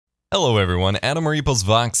Hello everyone, Adam or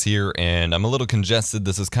EposVox here, and I'm a little congested.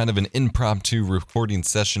 This is kind of an impromptu recording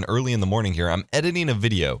session early in the morning here. I'm editing a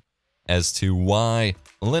video as to why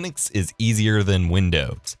Linux is easier than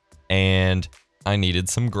Windows, and I needed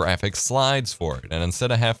some graphic slides for it. And instead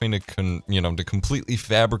of having to to completely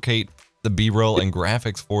fabricate the B-roll and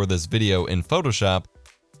graphics for this video in Photoshop,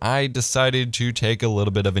 I decided to take a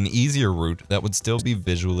little bit of an easier route that would still be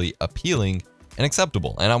visually appealing and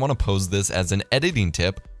acceptable. And I want to pose this as an editing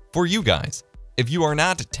tip for you guys. If you are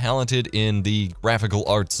not talented in the graphical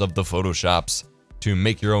arts of the Photoshops to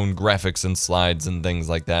make your own graphics and slides and things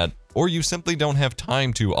like that, or you simply don't have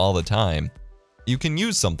time to all the time, you can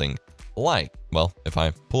use something like, well, if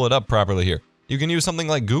I pull it up properly here, you can use something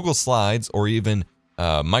like Google Slides or even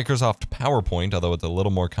Microsoft PowerPoint, although it's a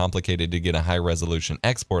little more complicated to get a high resolution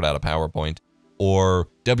export out of PowerPoint, or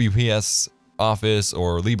WPS Office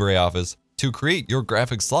or LibreOffice to create your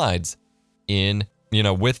graphic slides in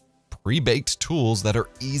with pre-baked tools that are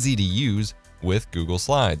easy to use with Google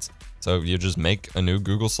Slides. So you just make a new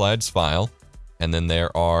Google Slides file, and then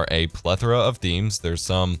there are a plethora of themes. There's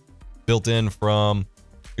some built in from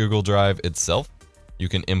Google Drive itself. You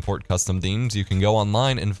can import custom themes. You can go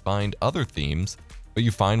online and find other themes, but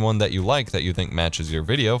you find one that you like that you think matches your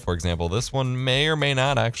video. For example, this one may or may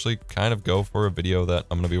not actually kind of go for a video that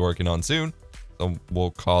I'm going to be working on soon. So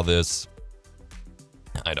we'll call this,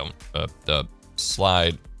 the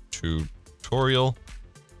slide tutorial,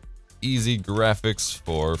 easy graphics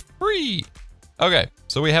for free. Okay,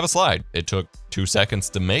 so we have a slide. It took 2 seconds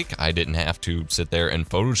to make. I didn't have to sit there and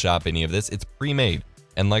Photoshop any of this. It's pre-made.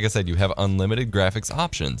 And like I said, you have unlimited graphics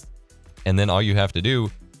options. And then all you have to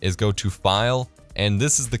do is go to File, and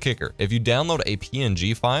this is the kicker. If you download a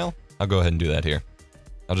PNG file, I'll go ahead and do that here.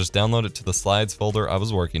 I'll just download it to the slides folder I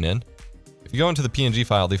was working in. If you go into the PNG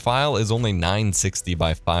file, the file is only 960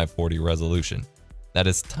 by 540 resolution. That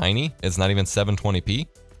is tiny. It's not even 720p.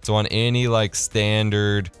 So on any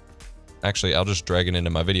standard, actually I'll just drag it into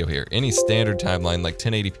my video here. Any standard timeline like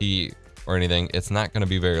 1080p or anything, it's not going to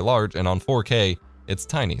be very large. And on 4K, it's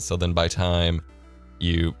tiny. So then by time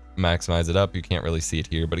you maximize it up, you can't really see it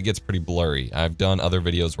here, but it gets pretty blurry. I've done other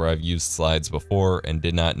videos where I've used slides before and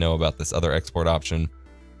did not know about this other export option,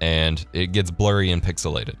 and it gets blurry and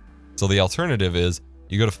pixelated. So the alternative is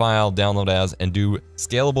you go to File, Download As, and do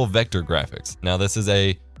Scalable Vector Graphics. Now this is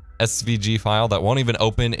a SVG file that won't even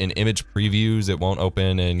open in image previews. It won't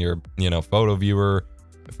open in your, photo viewer.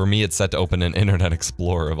 For me, it's set to open in Internet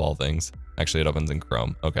Explorer of all things. Actually, it opens in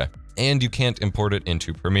Chrome. Okay. And you can't import it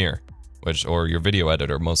into Premiere, or your video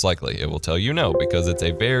editor, most likely. It will tell you no, because it's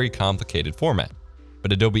a very complicated format.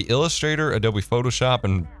 But Adobe Illustrator, Adobe Photoshop,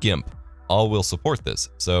 and GIMP all will support this.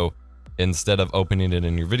 So instead of opening it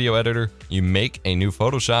in your video editor, you make a new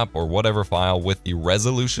Photoshop or whatever file with the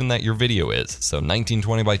resolution that your video is. So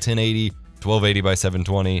 1920 by 1080, 1280 by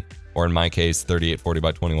 720, or in my case, 3840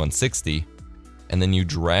 by 2160. And then you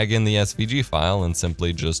drag in the SVG file and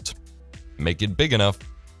simply just make it big enough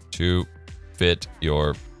to fit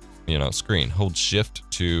your, screen. Hold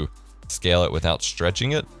Shift to scale it without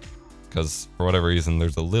stretching it, because for whatever reason,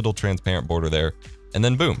 there's a little transparent border there. And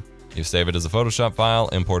then boom. You save it as a Photoshop file,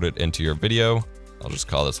 import it into your video. I'll just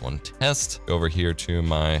call this one test. Go over here to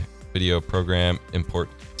my video program, import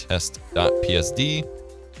test.psd,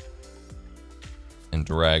 and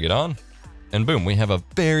drag it on. And boom, we have a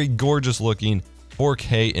very gorgeous looking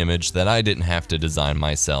 4K image that I didn't have to design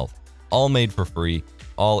myself. All made for free,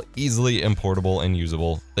 all easily importable and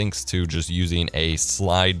usable thanks to just using a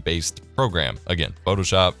slide-based program. Again,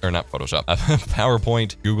 PowerPoint,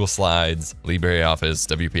 Google Slides, LibreOffice,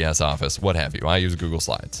 WPS Office, what have you. I use Google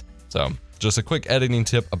Slides. So just a quick editing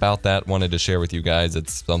tip about that. Wanted to share with you guys.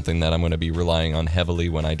 It's something that I'm going to be relying on heavily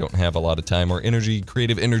when I don't have a lot of time or energy,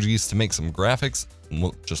 creative energies to make some graphics.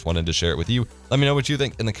 Just wanted to share it with you. Let me know what you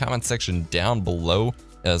think in the comment section down below.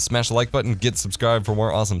 Smash the like button, get subscribed for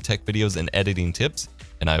more awesome tech videos and editing tips,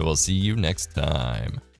 and I will see you next time.